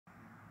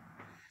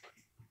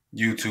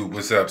YouTube,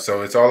 what's up?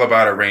 So it's all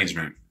about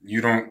arrangement.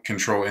 You don't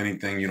control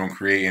anything, you don't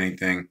create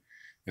anything.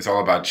 It's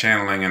all about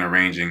channeling and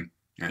arranging.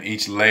 And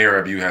each layer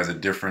of you has a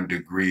different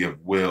degree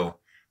of will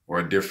or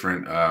a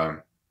different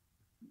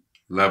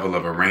level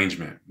of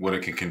arrangement, what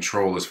it can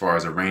control as far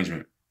as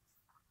arrangement.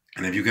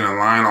 And if you can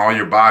align all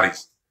your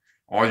bodies,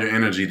 all your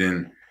energy,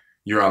 then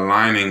you're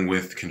aligning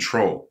with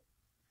control.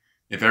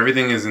 If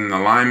everything is in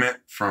alignment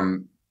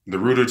from the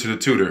rooter to the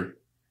tutor,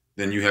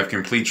 then you have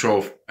complete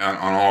control on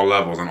all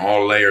levels, on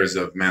all layers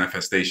of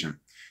manifestation.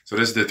 So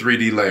this is the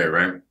 3D layer,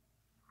 right?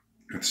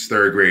 It's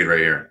third grade right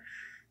here.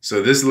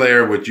 So this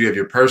layer, what you have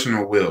your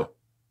personal will,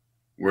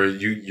 where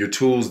your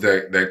tools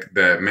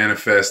that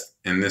manifest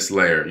in this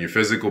layer, your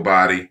physical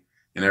body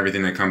and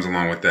everything that comes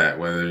along with that,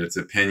 whether it's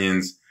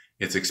opinions,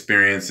 it's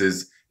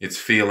experiences, it's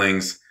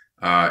feelings,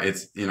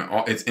 it's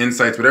it's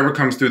insights, whatever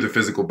comes through the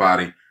physical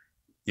body.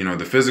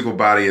 The physical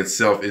body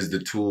itself is the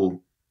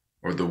tool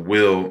or the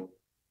will.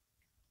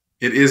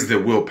 It is the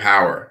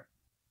willpower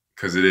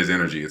because it is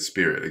energy, it's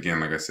spirit.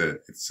 Again, like I said,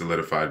 it's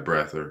solidified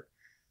breath or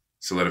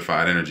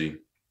solidified energy,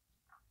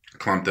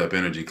 clumped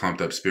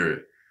up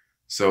spirit.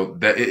 So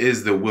that it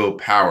is the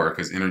willpower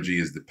because energy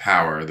is the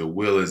power. The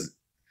will is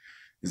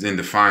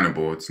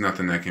indefinable. It's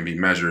nothing that can be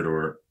measured,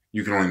 or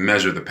you can only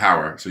measure the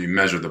power. So you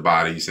measure the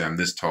body. You say, I'm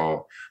this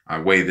tall. I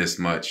weigh this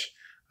much.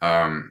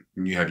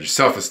 You have your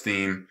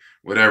self-esteem,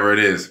 whatever it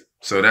is.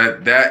 So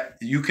that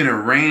you can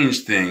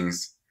arrange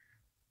things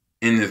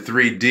in the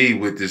 3D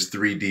with this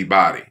 3D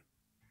body.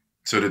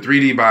 So the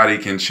 3D body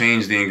can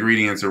change the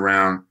ingredients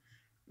around.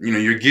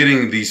 You're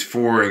getting these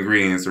 4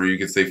 ingredients, or you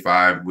could say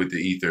 5 with the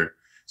ether.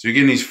 So you're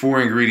getting these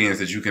 4 ingredients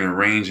that you can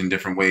arrange in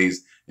different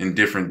ways in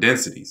different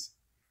densities.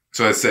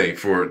 So let's say,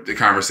 for the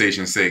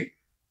conversation's sake,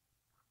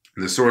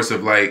 the source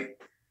of light,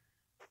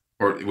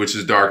 or which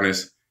is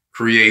darkness,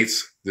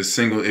 creates the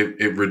single,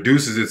 it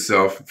reduces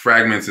itself,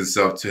 fragments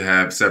itself to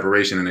have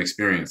separation and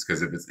experience.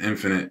 Because if it's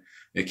infinite,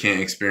 it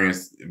can't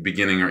experience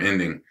beginning or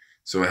ending.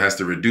 So it has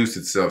to reduce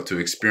itself to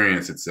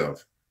experience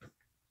itself.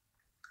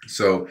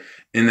 So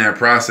in that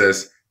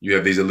process, you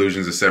have these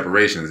illusions of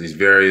separations, these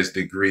various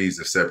degrees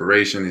of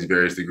separation, these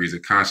various degrees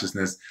of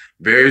consciousness,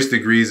 various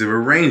degrees of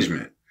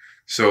arrangement.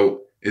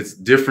 So it's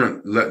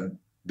different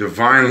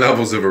divine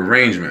levels of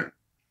arrangement.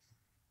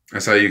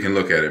 That's how you can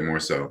look at it more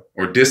so,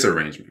 or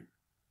disarrangement.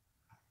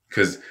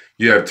 Because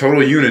you have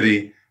total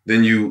unity,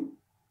 then you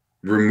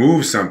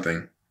remove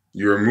something.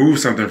 You remove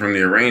something from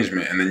the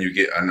arrangement, and then you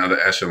get another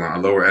echelon,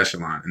 a lower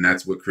echelon. And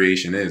that's what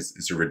creation is.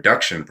 It's a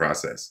reduction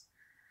process.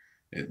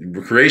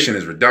 Creation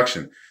is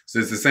reduction. So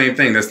it's the same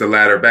thing. That's the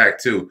ladder back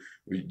too.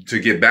 To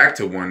get back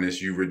to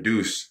oneness, you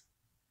reduce.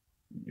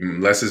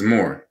 Less is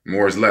more.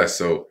 More is less.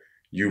 So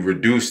you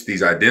reduce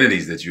these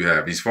identities that you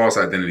have, these false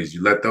identities.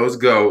 You let those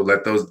go,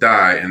 let those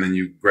die, and then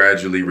you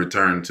gradually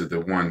return to the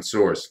one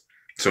source.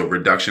 So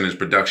reduction is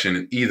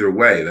production either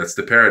way. That's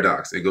the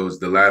paradox.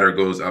 The ladder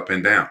goes up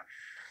and down.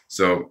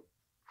 So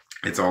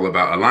it's all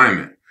about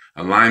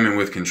alignment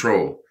with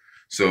control.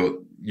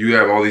 So you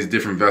have all these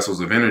different vessels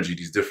of energy,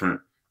 these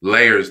different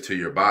layers to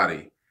your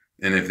body.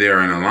 And if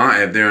they're in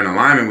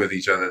alignment with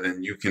each other,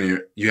 then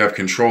you have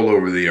control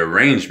over the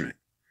arrangement.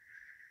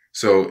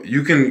 So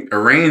you can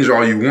arrange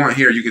all you want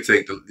here. You could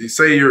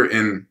say you're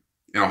in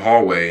a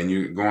hallway and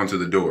you go into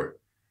the door.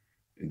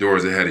 The door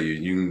is ahead of you.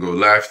 You can go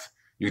left.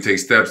 You can take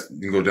steps. You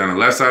can go down the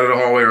left side of the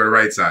hallway or the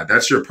right side.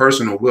 That's your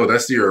personal will.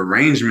 That's your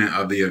arrangement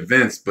of the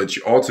events, but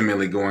you're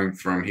ultimately going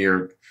from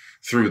here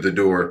through the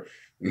door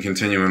and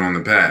continuing on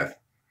the path.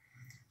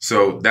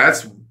 So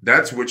that's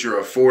what you're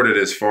afforded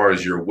as far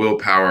as your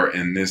willpower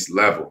in this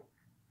level.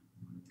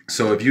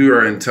 So if you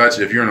are in touch,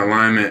 if you're in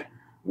alignment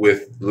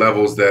with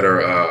levels that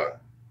are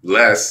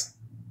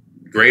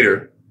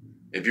greater,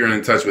 if you're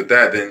in touch with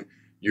that, then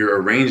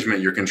your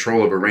arrangement, your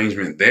control of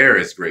arrangement there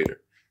is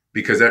greater,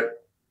 because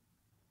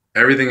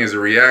everything is a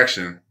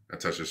reaction. I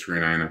touched the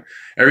screen, I know.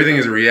 Everything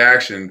is a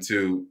reaction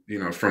to,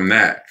 from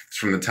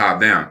the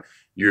top down.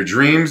 Your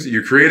dreams,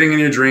 you're creating in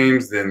your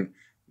dreams, then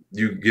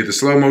you get the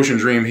slow motion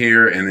dream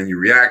here, and then you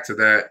react to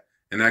that,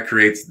 and that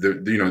creates the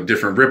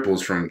different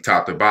ripples from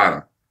top to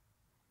bottom.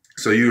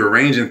 So you're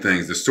arranging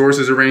things. The source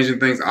is arranging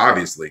things,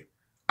 obviously.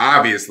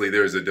 Obviously,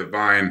 there's a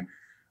divine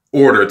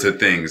order to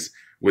things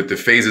with the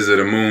phases of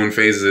the moon,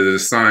 phases of the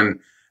sun,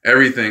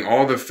 everything,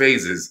 all the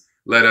phases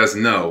let us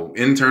know,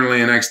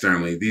 internally and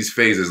externally, these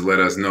phases let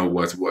us know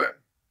what's what.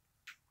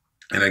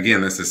 And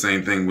again, that's the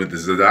same thing with the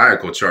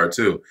zodiacal chart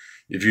too.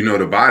 If you know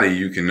the body,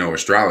 you can know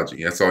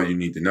astrology. That's all you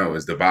need to know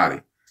is the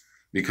body,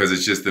 because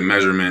it's just the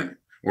measurement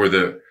or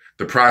the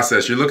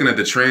process. You're looking at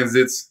the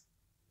transits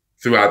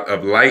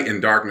of light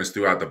and darkness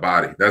throughout the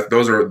body.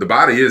 The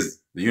body is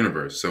the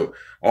universe. So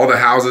all the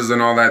houses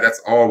and all that,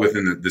 that's all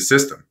within the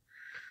system.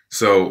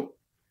 So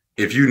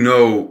if you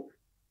know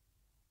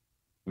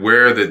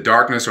where the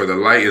darkness or the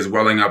light is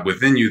welling up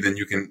within you, then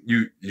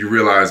you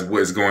realize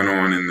what is going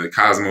on in the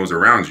cosmos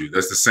around you.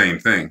 That's the same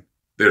thing.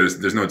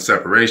 There's no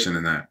separation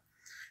in that.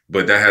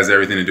 But that has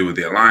everything to do with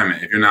the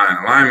alignment. If you're not in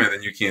alignment,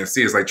 then you can't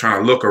see. It's like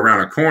trying to look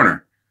around a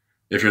corner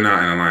if you're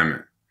not in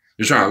alignment.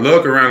 You're trying to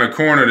look around the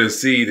corner to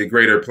see the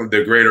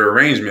greater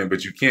arrangement,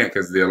 but you can't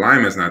because the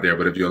alignment's not there.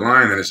 But if you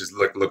align, then it's just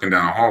looking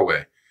down a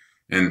hallway.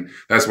 And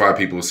that's why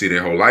people see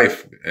their whole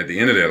life at the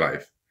end of their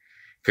life,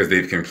 because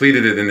they've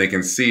completed it. Then they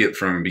can see it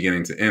from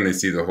beginning to end. They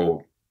see the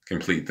whole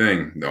complete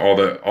thing. All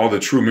the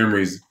true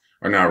memories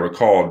are now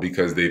recalled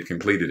because they've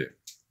completed it.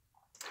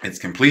 It's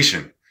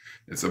completion.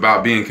 It's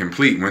about being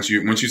complete. Once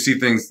you see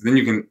things, then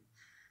you can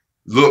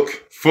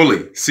look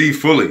fully, see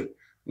fully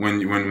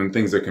when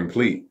things are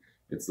complete.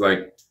 It's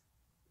like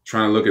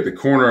trying to look at the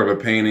corner of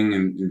a painting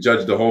and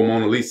judge the whole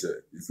Mona Lisa.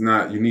 It's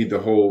not, you need the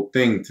whole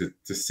thing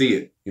to see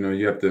it. You know,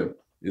 you have to,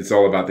 it's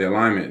all about the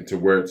alignment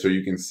so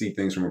you can see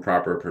things from a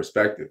proper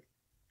perspective.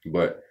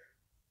 But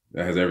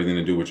that has everything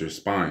to do with your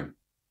spine.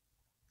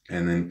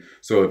 And then,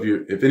 so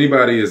if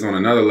anybody is on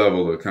another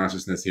level of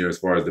consciousness here, as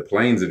far as the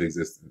planes of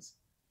existence,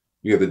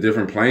 you have the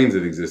different planes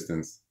of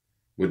existence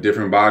with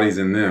different bodies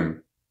in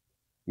them.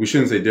 We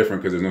shouldn't say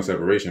different because there's no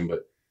separation,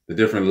 but the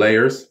different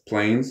layers,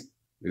 planes,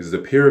 is the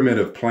pyramid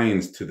of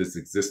planes to this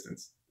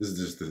existence. This is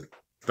just the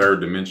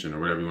third dimension,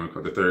 or whatever you want to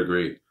call it, the third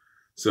grade.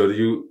 So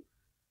you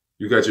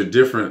got your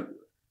different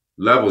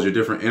levels, your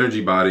different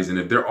energy bodies, and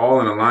if they're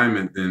all in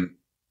alignment, then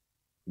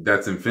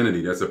that's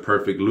infinity. That's a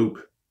perfect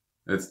loop.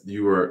 That's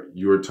you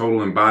are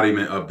total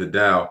embodiment of the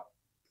Tao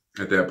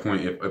at that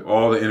point. If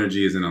all the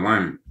energy is in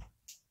alignment,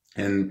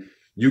 and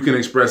you can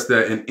express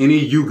that in any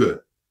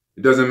yuga.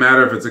 It doesn't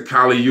matter if it's a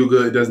Kali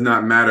yuga. It does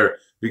not matter.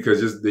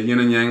 Because just the yin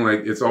and yang,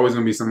 like it's always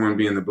going to be someone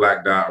being the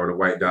black dot or the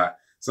white dot.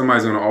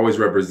 Somebody's going to always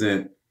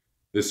represent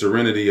the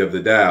serenity of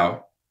the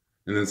Tao.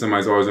 And then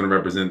somebody's always going to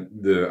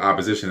represent the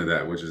opposition of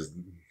that, which is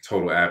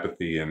total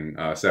apathy and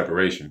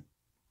separation.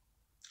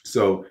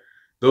 So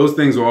those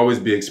things will always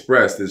be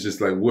expressed. It's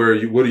just like, what are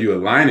you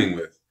aligning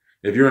with?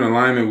 If you're in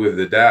alignment with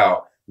the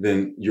Tao,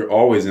 then you're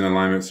always in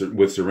alignment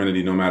with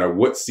serenity, no matter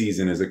what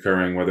season is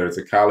occurring, whether it's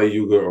a Kali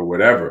yuga or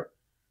whatever.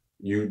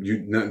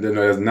 That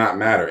does not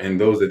matter.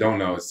 And those that don't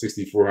know, it's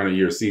 6,400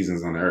 year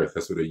seasons on the earth.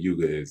 That's what a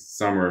yuga is.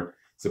 Some are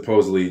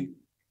supposedly,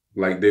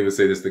 like they would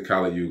say, this the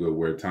Kali yuga,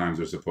 where times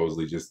are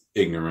supposedly just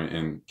ignorant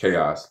and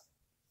chaos.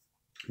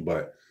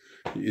 But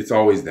it's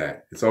always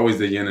that. It's always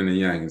the yin and the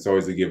yang. It's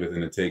always the giveth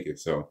and the taketh.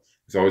 So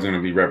it's always going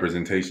to be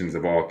representations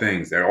of all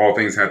things. That all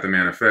things have to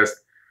manifest.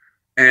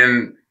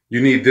 And you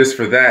need this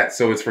for that.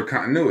 So it's for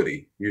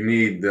continuity. You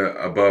need the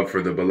above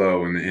for the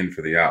below and the in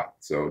for the out.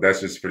 So that's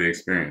just for the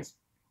experience.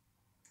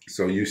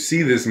 So you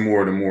see this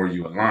more the more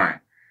you align.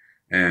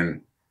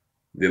 And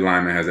the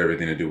alignment has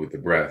everything to do with the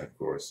breath, of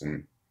course,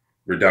 and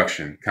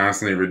reduction,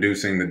 constantly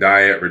reducing the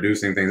diet,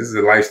 reducing things. This is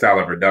a lifestyle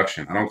of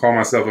reduction. I don't call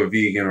myself a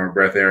vegan or a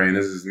breatharian.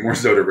 This is more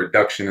so the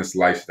reductionist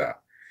lifestyle.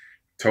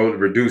 Total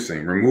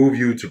reducing, remove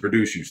you to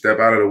produce you, step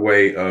out of the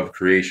way of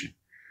creation.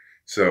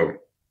 So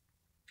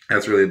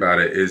that's really about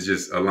it. It's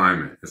just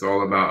alignment. It's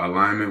all about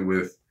alignment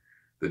with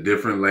the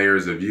different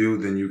layers of you.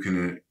 Then you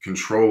can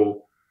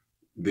control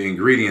the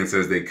ingredients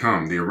as they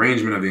come, the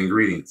arrangement of the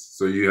ingredients.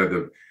 So you have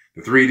the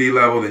 3D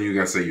level, then you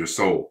got, say, your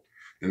soul.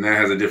 Then that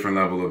has a different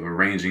level of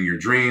arranging your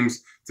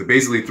dreams to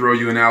basically throw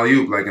you an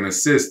alley-oop, like an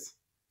assist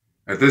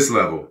at this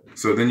level.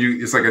 So then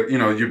it's like,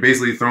 you're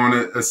basically throwing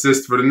an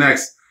assist for the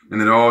next, and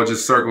then it all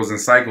just circles and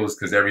cycles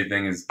because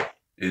everything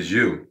is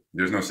you.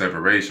 There's no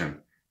separation.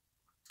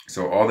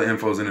 So all the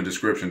info is in the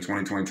description.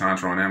 2020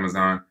 Tantra on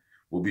Amazon.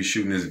 We'll be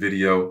shooting this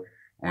video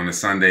on a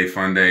Sunday,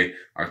 fun day,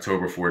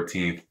 October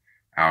 14th.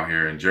 Out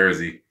here in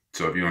Jersey.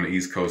 So if you're on the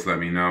East Coast, let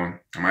me know.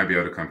 I might be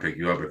able to come pick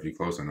you up if you're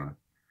close enough.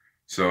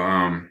 So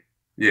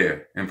yeah,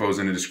 info's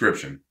in the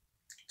description.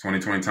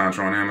 2020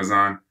 Tantra on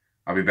Amazon.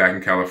 I'll be back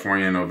in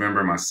California in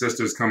November. My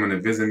sister's coming to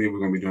visit me. We're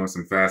gonna be doing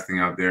some fasting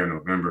out there in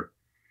November.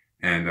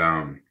 And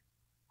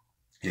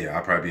yeah,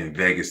 I'll probably be in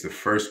Vegas the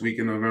first week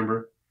in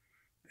November.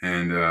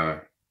 And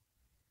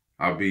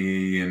I'll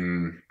be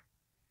in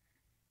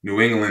New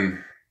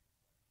England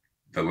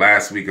the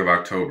last week of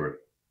October.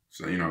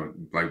 So,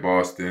 like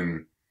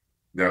Boston,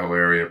 that whole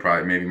area,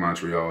 probably maybe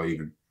Montreal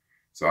even.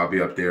 So I'll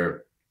be up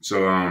there.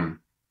 So,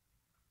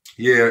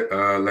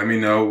 yeah, let me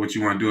know what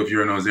you want to do if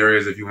you're in those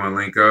areas, if you want to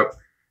link up.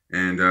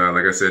 And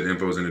like I said,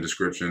 info's in the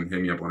description.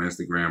 Hit me up on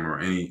Instagram or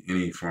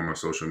any form of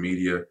social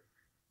media.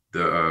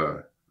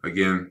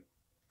 Again,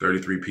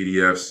 33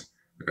 PDFs.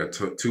 I got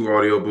 2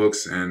 audio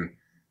books, and,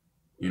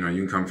 you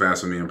can come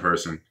fast with me in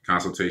person.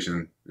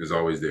 Consultation is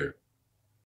always there.